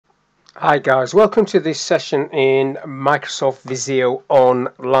Hi guys, welcome to this session in Microsoft Visio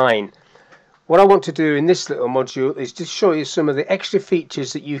Online. What I want to do in this little module is just show you some of the extra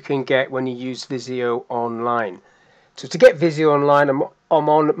features that you can get when you use Visio Online. So to get Visio Online, I'm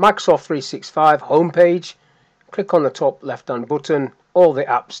on Microsoft 365 homepage. Click on the top left hand button, all the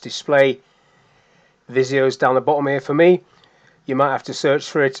apps display. Visio's down the bottom here for me. You might have to search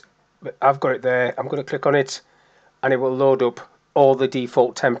for it, but I've got it there. I'm going to click on it and it will load up all the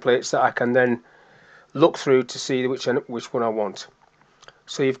default templates that I can then look through to see which one I want.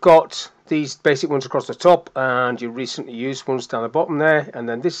 So you've got these basic ones across the top and your recently used ones down the bottom there, and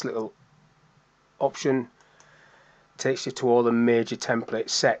then this little option takes you to all the major template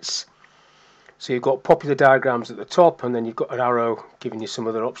sets. So you've got popular diagrams at the top, and then you've got an arrow giving you some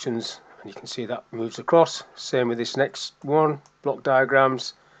other options, and you can see that moves across. Same with this next one, block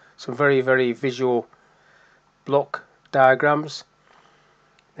diagrams, some very visual block diagrams.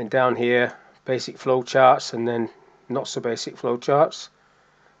 And down here, basic flow charts, and then not so basic flow charts.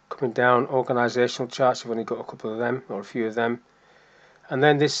 Coming down, organizational charts, you've only got a couple of them or a few of them. And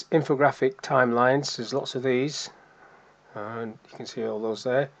then this infographic timelines, there's lots of these, and you can see all those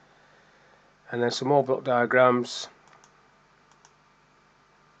there. And then some more block diagrams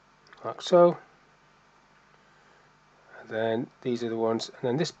like so. And then these are the ones, and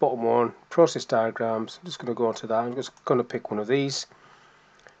then this bottom one, process diagrams. I'm just going to go on to that. I'm just going to pick one of these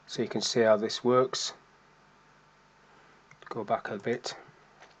so you can see how this works. Go back a bit.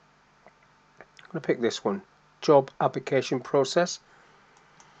 I'm going to pick this one, job application process.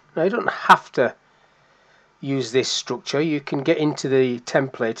 Now you don't have to use this structure. You can get into the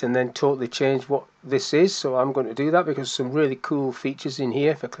template and then totally change what this is. So I'm going to do that because some really cool features in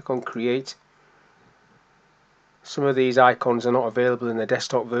here. If I click on create, some of these icons are not available in the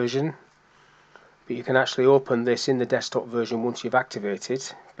desktop version, but you can actually open this in the desktop version once you've activated.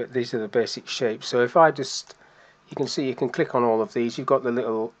 But these are the basic shapes. So if I just, you can see you can click on all of these. You've got the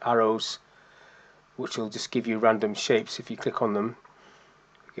little arrows which will just give you random shapes if you click on them.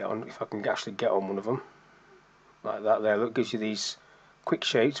 If I can actually get on one of them like that there, that gives you these quick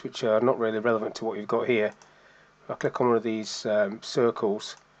shapes which are not really relevant to what you've got here. If I click on one of these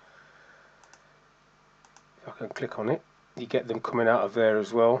circles, if I can click on it, you get them coming out of there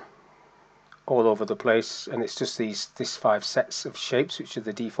as well, all over the place, and it's just these 5 sets of shapes which are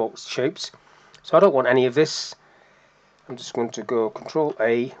the default shapes. So I don't want any of this. I'm just going to go Control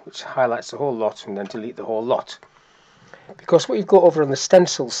A, which highlights the whole lot, and then delete the whole lot. Because what you've got over on the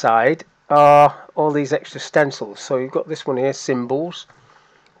stencil side are all these extra stencils. So you've got this one here, symbols,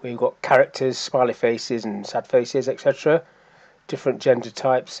 where you've got characters, smiley faces and sad faces, etc. Different gender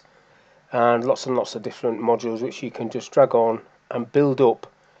types, and lots of different modules which you can just drag on and build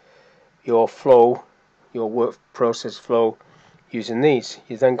up your flow, your work process flow using these.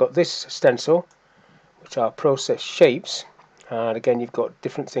 You then got this stencil, which are process shapes, and again you've got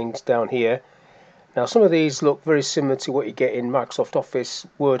different things down here. Now some of these look very similar to what you get in Microsoft Office,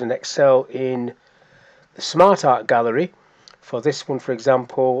 Word and Excel in the Smart Art gallery. For this one for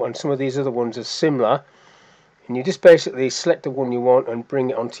example, and some of these other ones are similar, and you just basically select the one you want and bring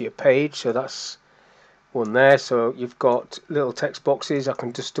it onto your page. So that's one there. So you've got little text boxes. I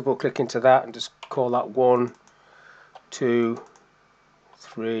can just double click into that and just call that 1, 2,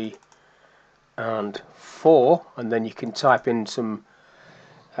 3 and 4, and then you can type in some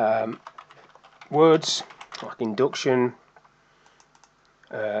words like induction,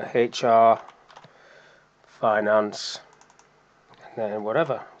 HR, finance, and then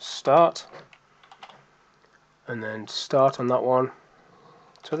whatever, start, and then start on that one.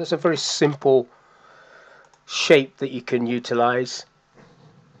 So that's a very simple shape that you can utilize.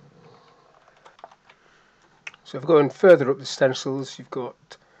 So if we're going further up the stencils, you've got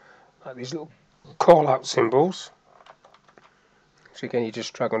like these little call out symbols. So again, you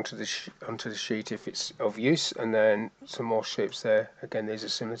just drag onto the sheet if it's of use, and then some more shapes there. Again, these are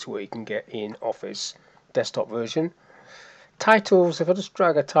similar to what you can get in Office desktop version. Titles, if I just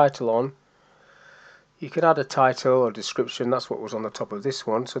drag a title on, you can add a title or description. That's what was on the top of this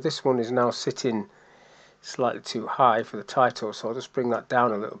one. So this one is now sitting slightly too high for the title, so I'll just bring that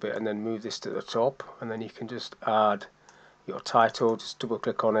down a little bit and then move this to the top, and then you can just add your title. Just double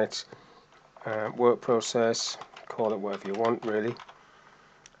click on it, work process, call it whatever you want really,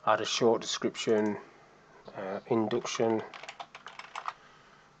 add a short description, induction.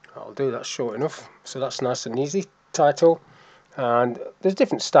 I'll do that short enough, so that's nice and easy. Title, and there's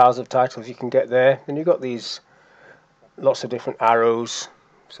different styles of titles you can get there. Then you've got these lots of different arrows,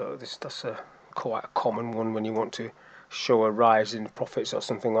 so that's quite a common one when you want to show a rise in profits or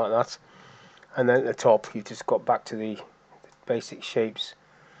something like that. And then at the top you've just got back to the basic shapes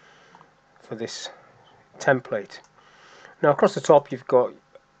for this template. Now across the top you've got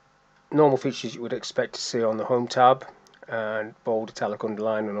normal features you would expect to see on the Home tab, and bold, italic,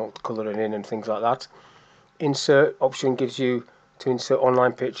 underline, and all the colouring in and things like that. Insert option gives you to insert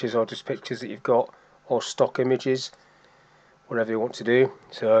online pictures or just pictures that you've got, or stock images, whatever you want to do.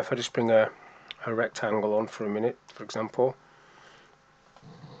 So if I just bring a rectangle on for a minute, for example.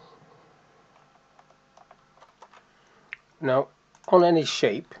 Now on any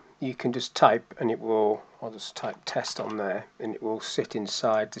shape you can just type and it will, I'll just type test on there and it will sit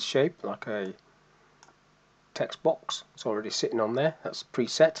inside the shape like a text box. It's already sitting on there, that's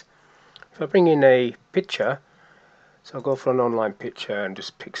preset. If I bring in a picture, so I'll go for an online picture and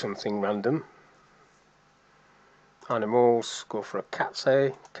just pick something random. Animals, go for a cat,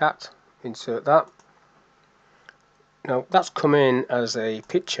 say, cat, insert that. Now that's come in as a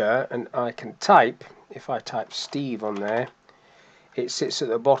picture and I can type, if I type Steve on there, it sits at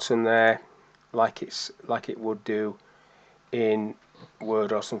the bottom there like it would do in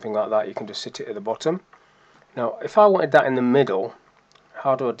Word or something like that. You can just sit it at the bottom. Now if I wanted that in the middle,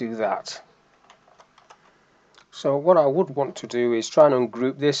 how do I do that? So what I would want to do is try and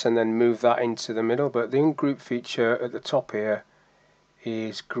ungroup this and then move that into the middle, but the ungroup feature at the top here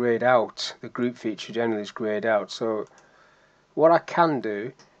is grayed out. The group feature generally is grayed out. So what I can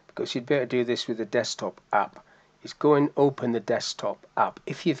do, because you'd better do this with the desktop app, is go and open the desktop app.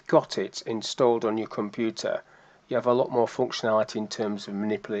 If you've got it installed on your computer, you have a lot more functionality in terms of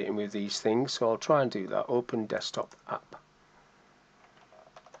manipulating with these things. So I'll try and do that. Open desktop app.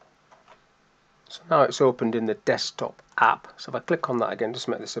 So now it's opened in the desktop app. So if I click on that again, just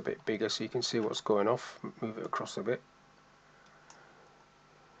make this a bit bigger so you can see what's going off. Move it across a bit.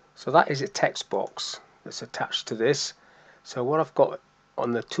 So that is a text box that's attached to this. So what I've got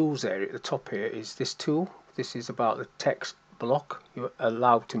on the tools area at the top here is this tool. This is about the text block. You're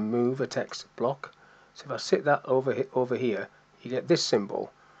allowed to move a text block. So if I sit that over here, you get this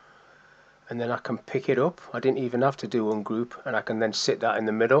symbol, and then I can pick it up. I didn't even have to do ungroup, and I can then sit that in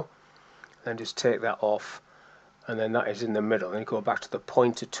the middle, and just take that off, and then that is in the middle. Then you go back to the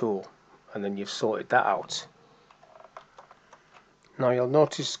pointer tool, and then you've sorted that out. Now you'll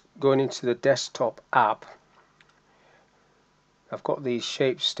notice going into the desktop app, I've got these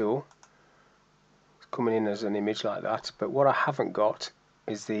shapes still coming in as an image like that, but what I haven't got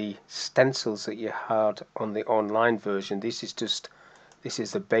is the stencils that you had on the online version. This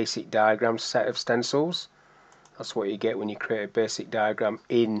is the basic diagram set of stencils. That's what you get when you create a basic diagram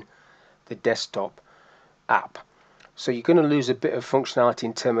in the desktop app. So you're going to lose a bit of functionality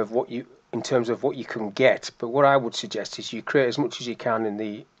in terms of what you can get, but what I would suggest is you create as much as you can in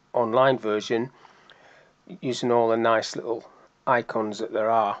the online version using all the nice little icons that there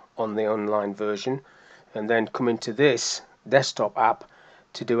are on the online version, and then come into this desktop app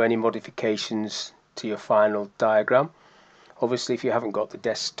to do any modifications to your final diagram. Obviously if you haven't got the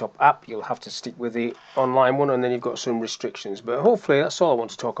desktop app, you'll have to stick with the online one, and then you've got some restrictions, but hopefully that's all I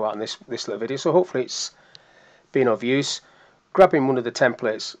want to talk about in this little video. So hopefully it's been of use. Grabbing one of the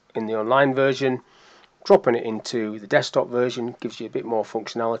templates in the online version, dropping it into the desktop version gives you a bit more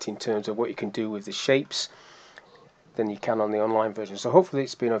functionality in terms of what you can do with the shapes than you can on the online version. So hopefully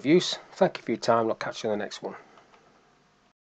it's been of use. Thank you for your time. I'll catch you in the next one.